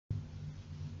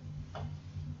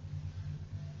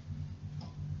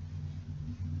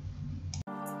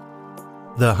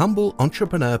The Humble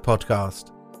Entrepreneur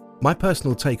Podcast. My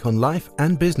personal take on life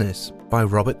and business by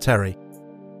Robert Terry.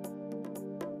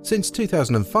 Since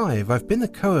 2005, I've been the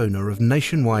co-owner of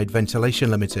Nationwide Ventilation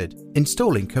Limited,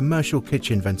 installing commercial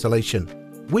kitchen ventilation.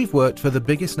 We've worked for the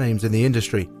biggest names in the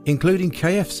industry, including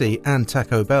KFC and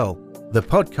Taco Bell. The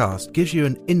podcast gives you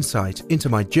an insight into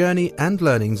my journey and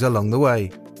learnings along the way.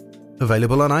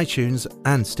 Available on iTunes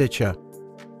and Stitcher.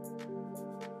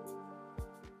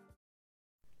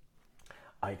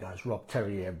 Hey guys, Rob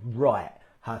Terry here. Right,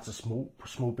 how to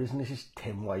small businesses,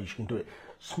 10 ways you can do it.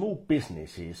 Small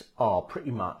businesses are pretty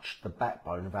much the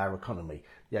backbone of our economy.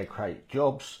 They create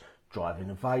jobs, drive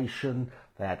innovation,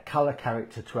 they add colour,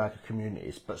 character to our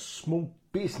communities. But small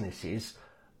businesses,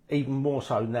 even more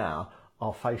so now,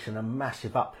 are facing a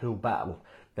massive uphill battle.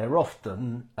 They're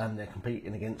often, they're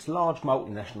competing against large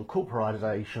multinational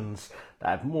corporations that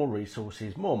have more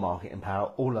resources, more marketing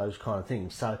power, all those kind of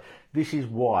things. So this is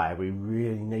why we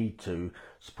really need to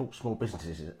support small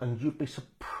businesses. And you'd be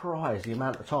surprised the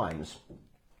amount of times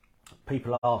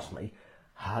people ask me,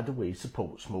 how do we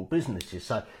support small businesses?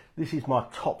 So this is my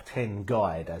top 10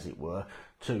 guide, as it were,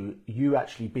 to you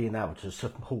actually being able to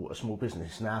support a small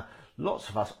business. Now, lots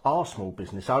of us are small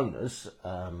business owners,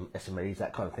 SMEs,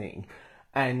 that kind of thing.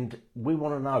 And we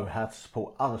want to know how to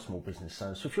support other small business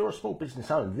owners. So if you're a small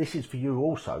business owner, this is for you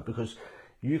also, because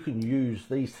you can use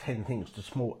these 10 things to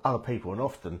support other people. And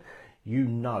often you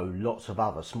know lots of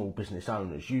other small business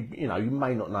owners. You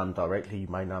may not know them directly, you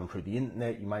may know them through the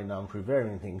internet, you may know them through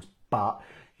varying things, but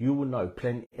you will know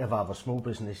plenty of other small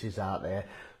businesses out there.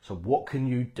 So what can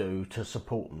you do to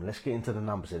support them? Let's get into the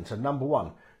numbers then. So number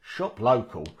one, shop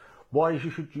local. Why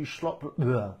should you shop?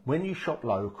 When you shop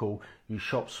local, you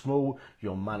shop small,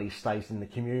 your money stays in the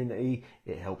community,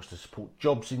 it helps to support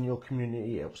jobs in your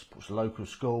community, it helps support local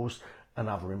schools and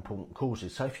other important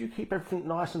causes. So if you keep everything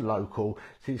nice and local,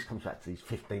 see, this comes back to these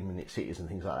 15-minute cities and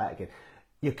things like that again,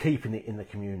 you're keeping it in the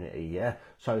community, yeah?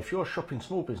 So if you're shopping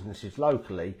small businesses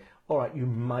locally, all right, you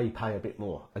may pay a bit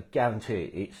more. I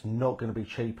guarantee it's not going to be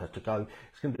cheaper to go.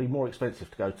 It's going to be more expensive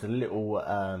to go to the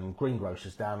little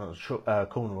greengrocers down on the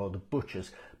corner, or the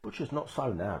butchers. Butchers not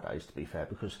so nowadays, to be fair,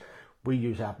 because we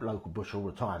use our local butcher all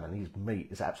the time, and his meat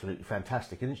is absolutely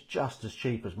fantastic, and it's just as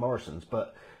cheap as Morrison's.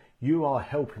 But you are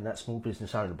helping that small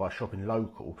business owner by shopping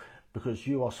local, because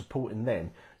you are supporting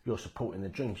them. You're supporting their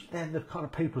dreams. They're the kind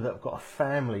of people that have got a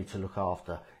family to look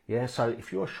after. Yeah. So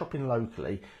if you're shopping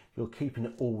locally, you're keeping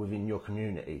it all within your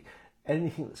community.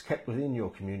 Anything that's kept within your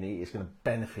community is going to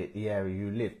benefit the area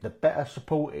you live. The better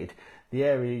supported the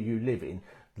area you live in,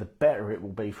 the better it will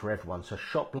be for everyone. So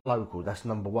shop local, that's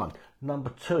number one.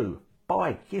 Number two,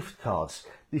 buy gift cards.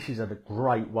 This is a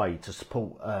great way to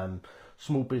support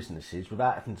small businesses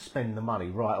without having to spend the money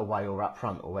right away or up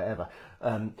front or whatever.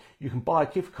 You can buy a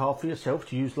gift card for yourself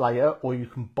to use later, or you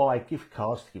can buy gift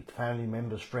cards to give to family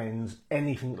members, friends,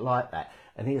 anything like that.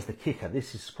 And here's the kicker,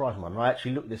 this is a surprising one. I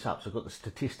actually looked this up, so I've got the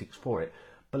statistics for it.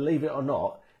 Believe it or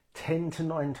not, 10 to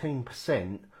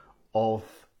 19% of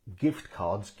gift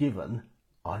cards given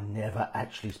are never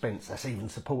actually spent. That's even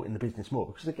supporting the business more,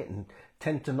 because they're getting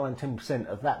 10 to 19%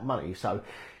 of that money. So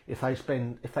if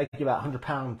they give out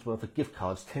 £100 worth of gift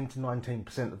cards, 10 to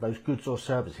 19% of those goods or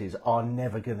services are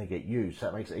never going to get used. So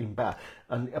that makes it even better.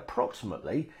 And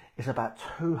approximately, it's about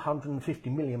 £250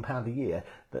 million a year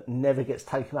that never gets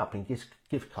taken up in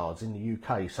gift cards in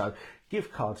the UK. So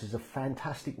gift cards is a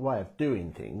fantastic way of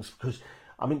doing things, because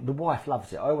I mean, the wife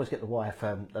loves it. I always get the wife,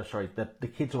 the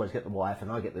kids always get the wife,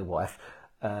 and I get the wife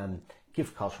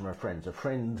gift cards from her friends. A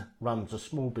friend runs a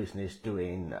small business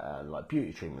doing like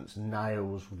beauty treatments,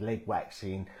 nails, leg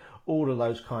waxing, all of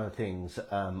those kind of things,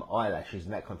 eyelashes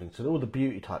and that kind of thing. So all the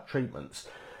beauty type treatments,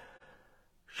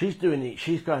 she's doing it.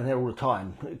 She's going there all the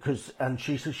time, and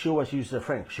she always uses her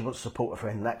friend because she wants to support her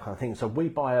friend, that kind of thing. So we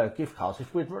buy her gift cards.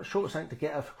 If we're short of something to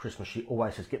get her for Christmas, she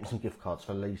always says, "Get me some gift cards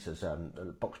for Lisa's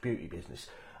box beauty business."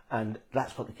 And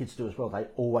that's what the kids do as well. They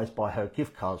always buy her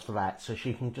gift cards for that, so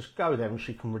she can just go there and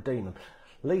she can redeem them.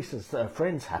 Lisa's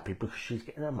friend's happy because she's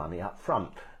getting her money up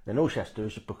front. Then all she has to do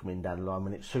is just book them in down the line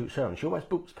when it suits her. And she always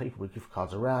books people with gift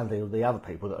cards around the other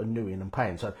people that are new in and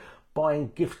paying. So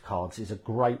buying gift cards is a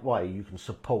great way you can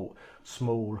support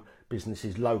small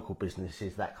businesses, local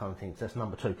businesses, that kind of thing. So that's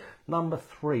number two. Number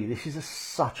three, this is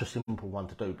such a simple one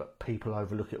to do, but people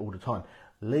overlook it all the time.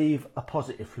 Leave a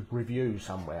positive review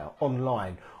somewhere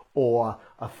online, or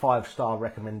a 5-star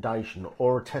recommendation,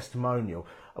 or a testimonial.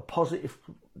 A positive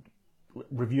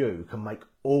review can make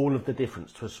all of the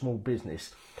difference to a small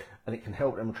business, and it can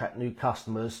help them attract new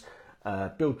customers,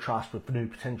 build trust with new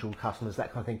potential customers,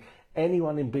 that kind of thing.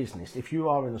 Anyone in business, if you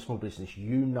are in a small business,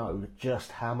 you know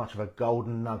just how much of a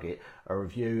golden nugget a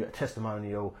review, a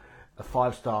testimonial, a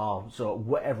 5-star, so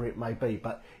whatever it may be,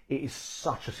 but it is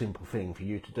such a simple thing for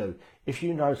you to do. If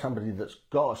you know somebody that's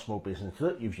got a small business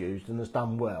that you've used and has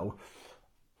done well,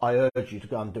 I urge you to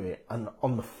go and do it. And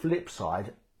on the flip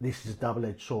side, this is a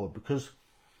double-edged sword, because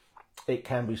it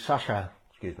can be such a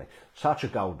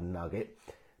golden nugget.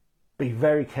 Be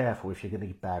very careful if you're going to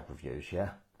get bad reviews, yeah?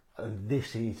 And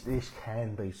this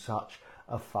can be such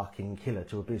a fucking killer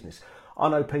to a business. I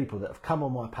know people that have come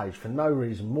on my page for no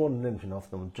reason, more than anything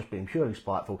off them, just being purely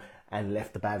spiteful, and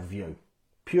left a bad review.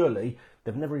 Purely,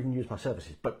 they've never even used my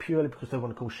services, but purely because they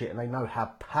want to call shit and they know how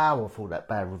powerful that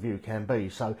bad review can be.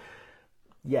 So,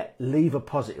 yeah, leave a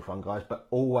positive one, guys, but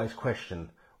always question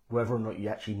whether or not you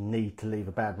actually need to leave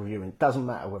a bad review. And it doesn't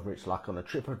matter whether it's like on a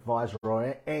TripAdvisor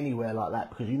or anywhere like that,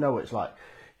 because you know what it's like.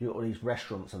 You've got all these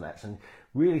restaurants and that, and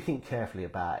really think carefully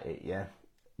about it, yeah?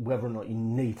 Whether or not you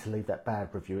need to leave that bad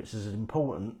review. It's as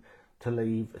important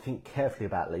to think carefully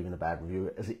about leaving a bad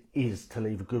review as it is to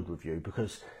leave a good review,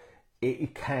 because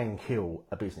it can kill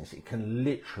a business. It can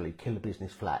literally kill a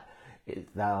business flat.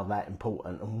 They are that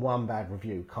important, and one bad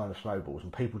review kind of snowballs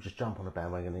and people just jump on the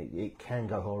bandwagon. It can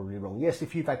go horribly wrong. Yes,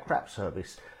 if you've had crap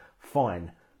service,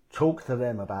 fine. Talk to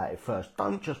them about it first.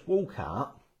 Don't just walk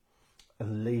out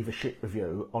and leave a shit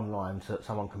review online so that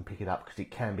someone can pick it up, because it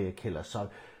can be a killer.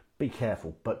 So be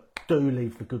careful, but do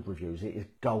leave the good reviews. It is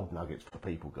gold nuggets for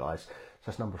people, guys. So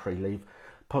that's number 3, leave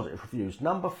positive reviews.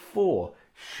 Number 4,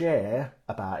 share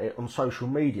about it on social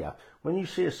media. When you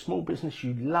see a small business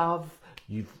you love,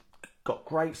 you've got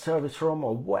great service from,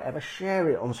 or whatever, share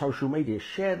it on social media.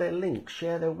 Share their links,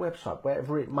 share their website,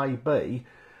 wherever it may be.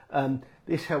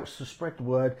 This helps to spread the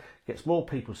word, gets more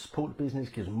people to support the business,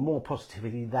 gives them more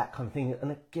positivity, that kind of thing.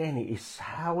 And again, it is,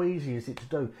 how easy is it to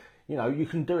do? You know, you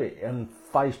can do it on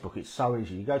Facebook. It's so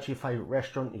easy. You go to your favourite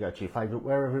restaurant, you go to your favourite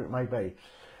wherever it may be,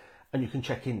 and you can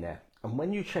check in there. And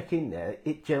when you check in there,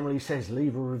 it generally says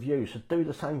leave a review. So do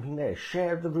the same thing there.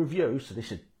 Share the review. So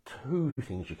this is 2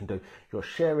 things you can do. You're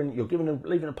sharing, you're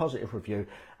leaving a positive review,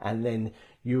 and then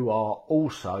you are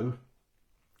also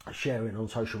sharing on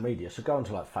social media. So go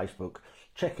onto like Facebook,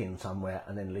 check in somewhere,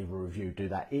 and then leave a review. Do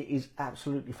that. It is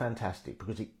absolutely fantastic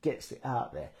because it gets it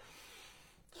out there.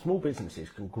 Small businesses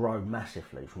can grow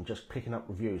massively from just picking up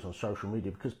reviews on social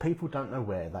media, because people don't know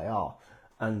where they are.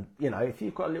 And, you know, if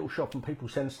you've got a little shop and people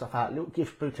send stuff out, a little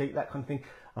gift boutique, that kind of thing,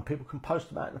 and people can post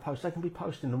about it in the post, they can be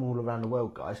posting them all around the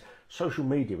world, guys. Social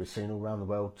media is seen all around the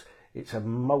world. It's a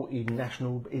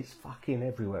multinational, it's fucking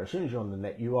everywhere. As soon as you're on the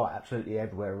net, you are absolutely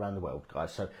everywhere around the world,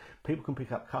 guys. So people can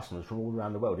pick up customers from all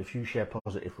around the world if you share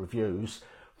positive reviews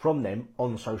from them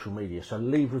on social media. So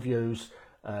leave reviews,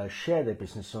 share their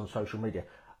business on social media.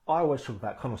 I always talk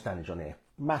about Conor Standage on here.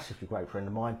 Massively great friend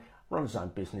of mine. Runs his own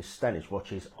business, Standage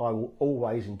Watches. I will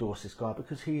always endorse this guy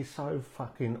because he is so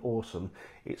fucking awesome.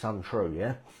 It's untrue,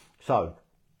 yeah? So,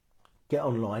 get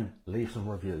online, leave some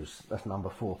reviews. That's number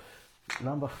 4.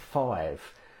 Number 5,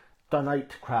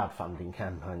 donate to crowdfunding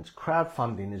campaigns.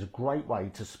 Crowdfunding is a great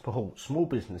way to support small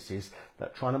businesses that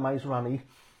are trying to raise money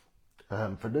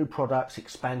for new products,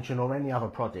 expansion, or any other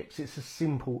projects. It's a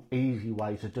simple, easy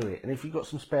way to do it. And if you've got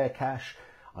some spare cash,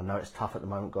 I know it's tough at the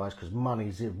moment, guys, because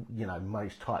money's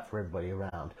tight for everybody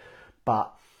around.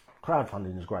 But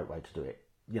crowdfunding is a great way to do it.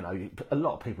 You know, a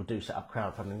lot of people do set up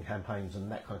crowdfunding campaigns and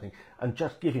that kind of thing, and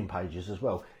just giving pages as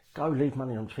well. Go leave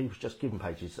money on people's just giving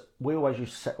pages. We always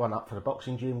used to set one up for the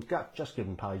boxing gym, just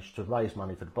giving page to raise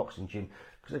money for the boxing gym,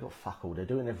 because they've got fuck all. They're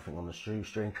doing everything on the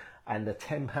shoestring, and the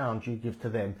 £10 you give to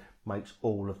them makes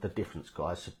all of the difference,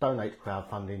 guys. So donate to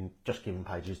crowdfunding, just giving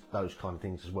pages, those kind of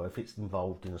things as well, if it's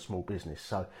involved in a small business.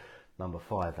 So number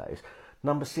 5, that is.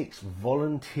 Number 6,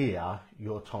 volunteer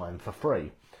your time for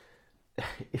free.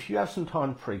 If you have some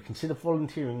time free, consider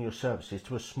volunteering your services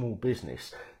to a small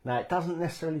business. Now, it doesn't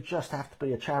necessarily just have to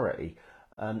be a charity.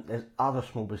 There's other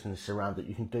small businesses around that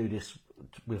you can do this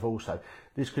with also.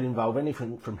 This could involve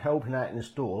anything from helping out in the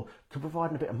store to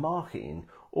providing a bit of marketing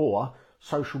or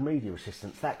social media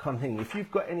assistance, that kind of thing. If you've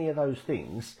got any of those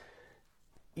things,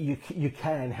 you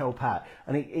can help out.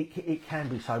 And it can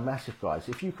be so massive, guys.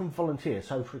 If you can volunteer,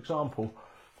 so for example,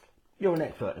 you're an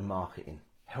expert in marketing,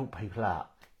 help people out.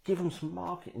 Give them some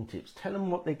marketing tips. Tell them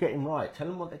what they're getting right. Tell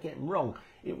them what they're getting wrong.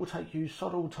 It will take you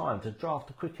sod all time to draft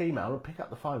a quick email or pick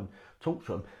up the phone, talk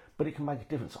to them, but it can make a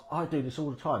difference. I do this all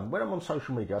the time. When I'm on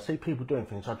social media, I see people doing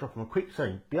things. I drop them a quick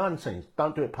scene, behind the scenes.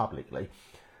 Don't do it publicly,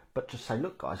 but just say,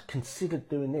 look, guys, consider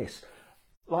doing this.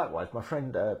 Likewise, my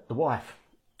friend, the wife,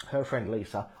 her friend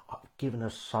Lisa, I've given her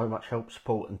so much help,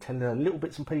 support, and telling her little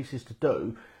bits and pieces to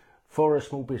do for a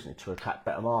small business to attract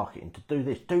better marketing, to do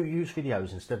this, do use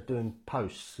videos instead of doing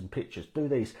posts and pictures, do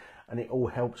these, and it all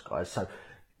helps, guys. So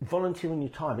volunteering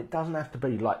your time, it doesn't have to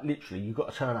be like literally you've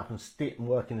got to turn up and sit and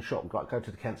work in the shop, like go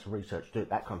to the cancer research, do it,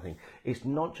 that kind of thing. It's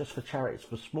not just for charity, it's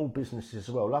for small businesses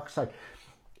as well. Like I say,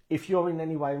 if you're in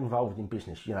any way involved in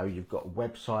business, you know, you've got a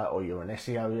website or you're an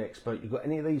SEO expert, you've got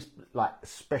any of these like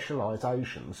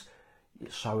specializations,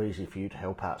 it's so easy for you to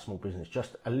help out small business.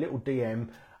 Just a little DM,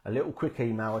 a little quick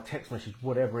email, a text message,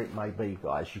 whatever it may be,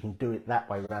 guys. You can do it that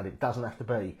way around. It doesn't have to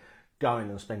be going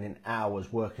and spending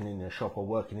hours working in their shop or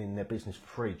working in their business for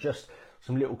free. Just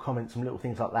some little comments, some little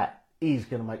things like that is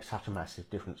going to make such a massive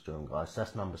difference to them, guys. So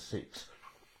that's number 6.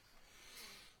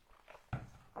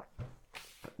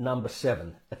 Number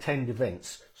 7, attend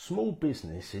events. Small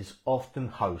businesses often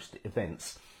host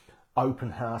events, open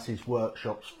houses,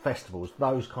 workshops, festivals,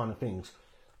 those kind of things.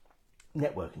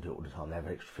 Networking do it all the time, they have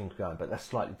extra things going, but that's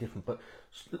slightly different. But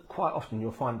quite often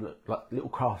you'll find like little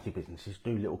crafty businesses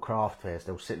do little craft fairs,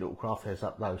 they'll set little craft fairs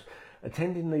up those.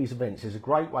 Attending these events is a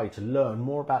great way to learn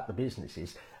more about the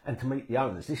businesses and to meet the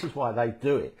owners. This is why they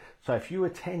do it. So if you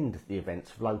attend the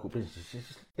events of local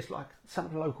businesses, it's like some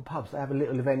of the local pubs, they have a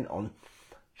little event on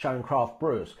showing craft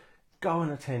brewers. Go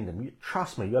and attend them.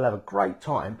 Trust me, you'll have a great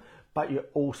time, but you're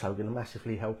also going to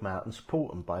massively help them out and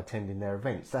support them by attending their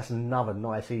events. That's another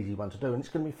nice, easy one to do, and it's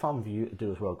going to be fun for you to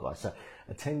do as well, guys. So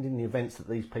attending the events that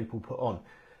these people put on,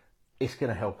 it's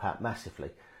going to help out massively.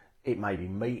 It may be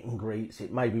meet and greets,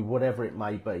 it may be whatever it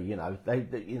may be, you know, they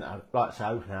you know, like I say,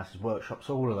 open houses, workshops,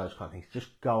 all of those kind of things.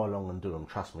 Just go along and do them,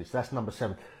 trust me. So that's number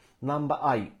 7. Number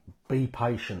 8, be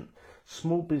patient.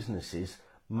 Small businesses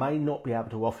may not be able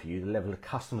to offer you the level of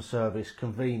customer service,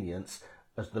 convenience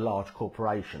as the large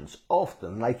corporations.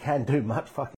 Often they can do much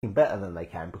fucking better than they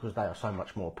can because they are so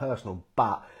much more personal,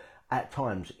 but at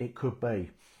times it could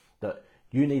be that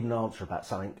you need an answer about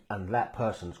something and that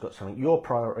person's got something. Your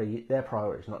priority, their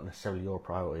priority is not necessarily your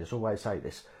priority. As I always say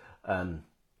this,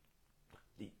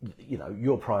 you know,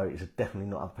 your priorities are definitely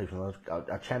not other people.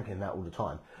 I champion that all the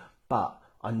time, but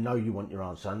I know you want your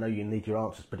answer. I know you need your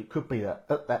answers, but it could be that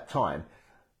at that time,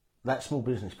 that small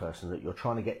business person that you're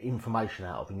trying to get information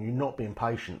out of and you're not being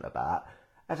patient about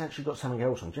has actually got something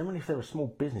else on. Generally, if they're a small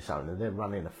business owner, they're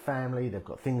running a family, they've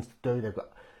got things to do, they've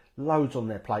got loads on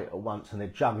their plate at once and they're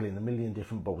juggling a million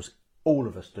different balls. All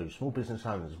of us do. Small business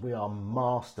owners, we are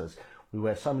masters. We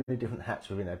wear so many different hats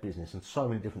within our business and so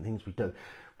many different things we do.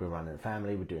 We're running a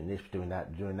family, we're doing this, we're doing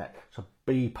that, we're doing that. So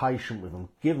be patient with them,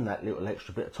 give them that little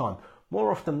extra bit of time.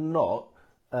 More often than not,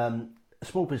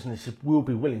 small businesses will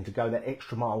be willing to go that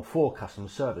extra mile for customer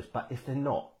service, but if they're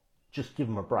not, just give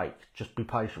them a break. Just be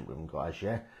patient with them, guys,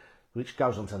 yeah? Which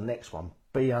goes on to the next one,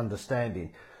 be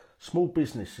understanding. Small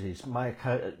businesses may,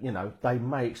 you know, they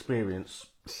may experience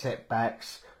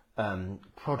setbacks,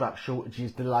 product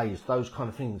shortages, delays, those kind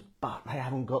of things, but they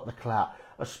haven't got the clout.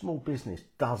 A small business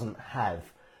doesn't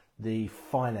have the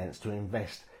finance to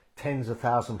invest tens of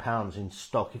 £1,000s in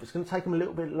stock. If it's going to take them a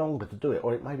little bit longer to do it,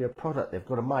 or it may be a product they've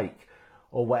got to make,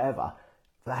 or whatever,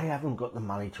 they haven't got the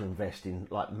money to invest in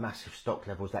like massive stock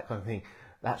levels, that kind of thing.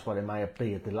 That's why there may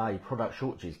be a delay. Product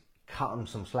shortages, cut them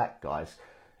some slack, guys.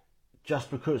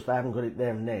 Just because they haven't got it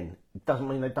there and then, it doesn't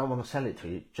mean they don't want to sell it to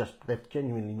you. Just they've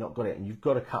genuinely not got it, and you've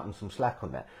got to cut them some slack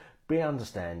on that. Be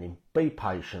understanding, be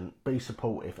patient, be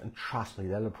supportive, and trust me,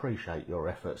 they'll appreciate your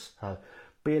efforts. So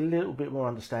be a little bit more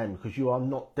understanding, because you are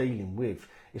not dealing with,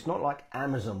 it's not like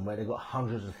Amazon where they've got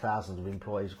hundreds of thousands of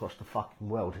employees across the fucking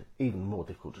world. Even more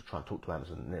difficult to try and talk to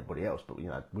Amazon than everybody else, but you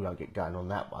know, we won't get going on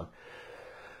that one.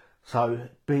 So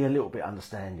be a little bit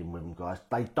understanding with them, guys.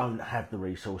 They don't have the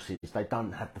resources, they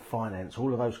don't have the finance,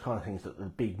 all of those kind of things that the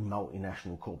big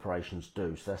multinational corporations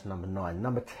do. So that's number 9.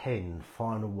 Number 10,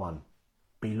 final one,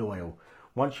 be loyal.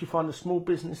 Once you find a small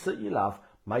business that you love,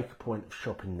 make a point of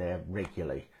shopping there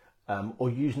regularly, or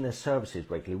using their services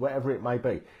regularly, whatever it may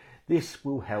be. This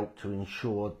will help to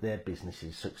ensure their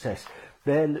business's success.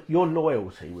 Your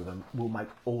loyalty with them will make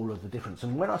all of the difference.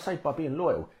 And when I say by being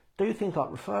loyal, do things like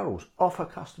referrals, offer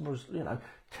customers, you know,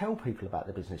 tell people about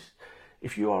their business.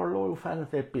 If you are a loyal fan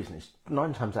of their business,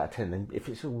 9 times out of 10, then if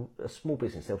it's a small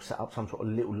business, they'll set up some sort of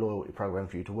little loyalty program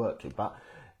for you to work to. But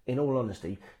in all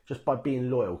honesty, just by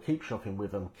being loyal, keep shopping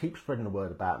with them, keep spreading the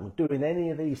word about them, doing any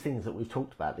of these things that we've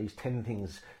talked about, these 10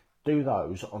 things, do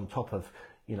those on top of,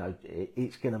 you know,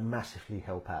 it's going to massively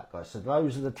help out, guys. So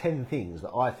those are the 10 things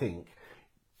that I think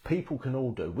people can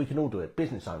all do. We can all do it.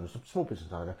 Business owners, a small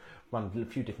business owner, run a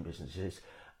few different businesses,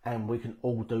 and we can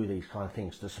all do these kind of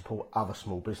things to support other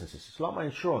small businesses. It's like my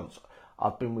insurance.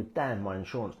 I've been with Dan, my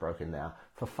insurance broker now,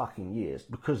 for fucking years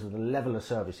because of the level of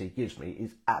service he gives me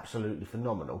is absolutely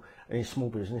phenomenal, and his small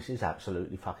business is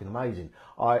absolutely fucking amazing.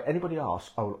 Anybody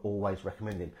asks, I will always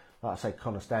recommend him. Like I say,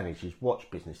 Connor Stanage, his watch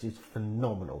business is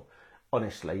phenomenal.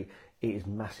 Honestly, it is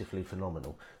massively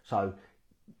phenomenal. So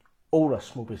all us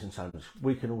small business owners,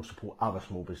 we can all support other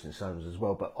small business owners as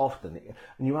well, but often,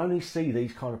 and you only see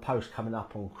these kind of posts coming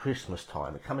up on Christmas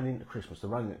time, coming into Christmas, they're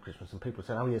running at Christmas, and people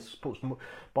saying, oh yes,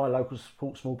 buy local,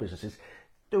 support small businesses.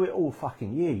 Do it all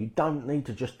fucking year. You don't need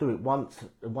to just do it once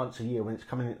a year when it's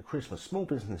coming into Christmas. Small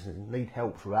businesses need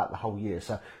help throughout the whole year.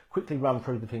 So quickly run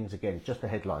through the things again, just the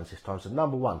headlines this time. So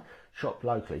number 1, shop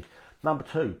locally. Number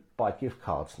 2, buy gift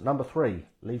cards. Number 3,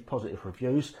 leave positive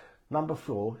reviews. Number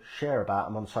 4, share about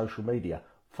them on social media.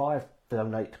 5,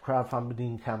 donate to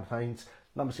crowdfunding campaigns.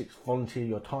 Number 6, volunteer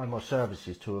your time or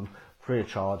services to them, free of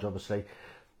charge, obviously.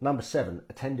 Number 7,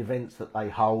 attend events that they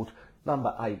hold.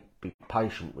 Number 8, be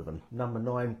patient with them. Number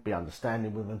 9, be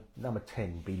understanding with them. Number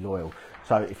 10, be loyal.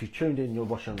 So if you've tuned in, you're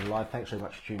watching on the live, thanks very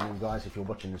much for tuning in, guys. If you're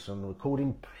watching this on the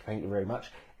recording, thank you very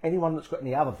much. Anyone that's got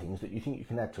any other things that you think you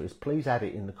can add to this, please add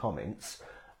it in the comments,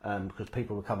 because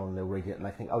people will come on and they'll read it and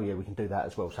they think, oh yeah, we can do that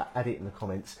as well. So add it in the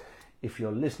comments. If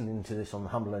you're listening to this on the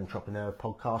Humble Entrepreneur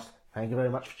podcast, thank you very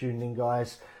much for tuning in,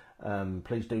 guys.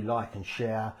 Please do like and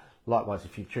share. Likewise,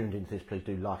 if you've tuned into this, please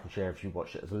do like and share if you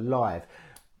watched it as a live.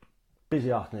 Busy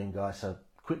afternoon, guys, so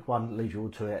quick one, leave you all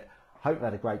to it. Hope you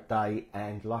had a great day,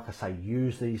 and like I say,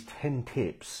 use these 10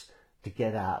 tips to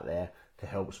get out there to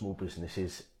help small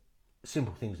businesses.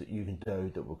 Simple things that you can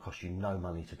do that will cost you no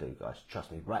money to do, guys.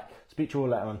 Trust me. Right, speak to you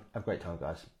all later on. Have a great time,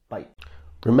 guys. Bye.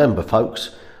 Remember,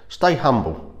 folks, stay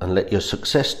humble and let your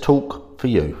success talk for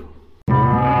you.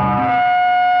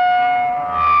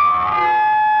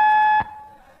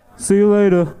 See you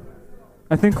later.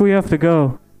 I think we have to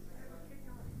go.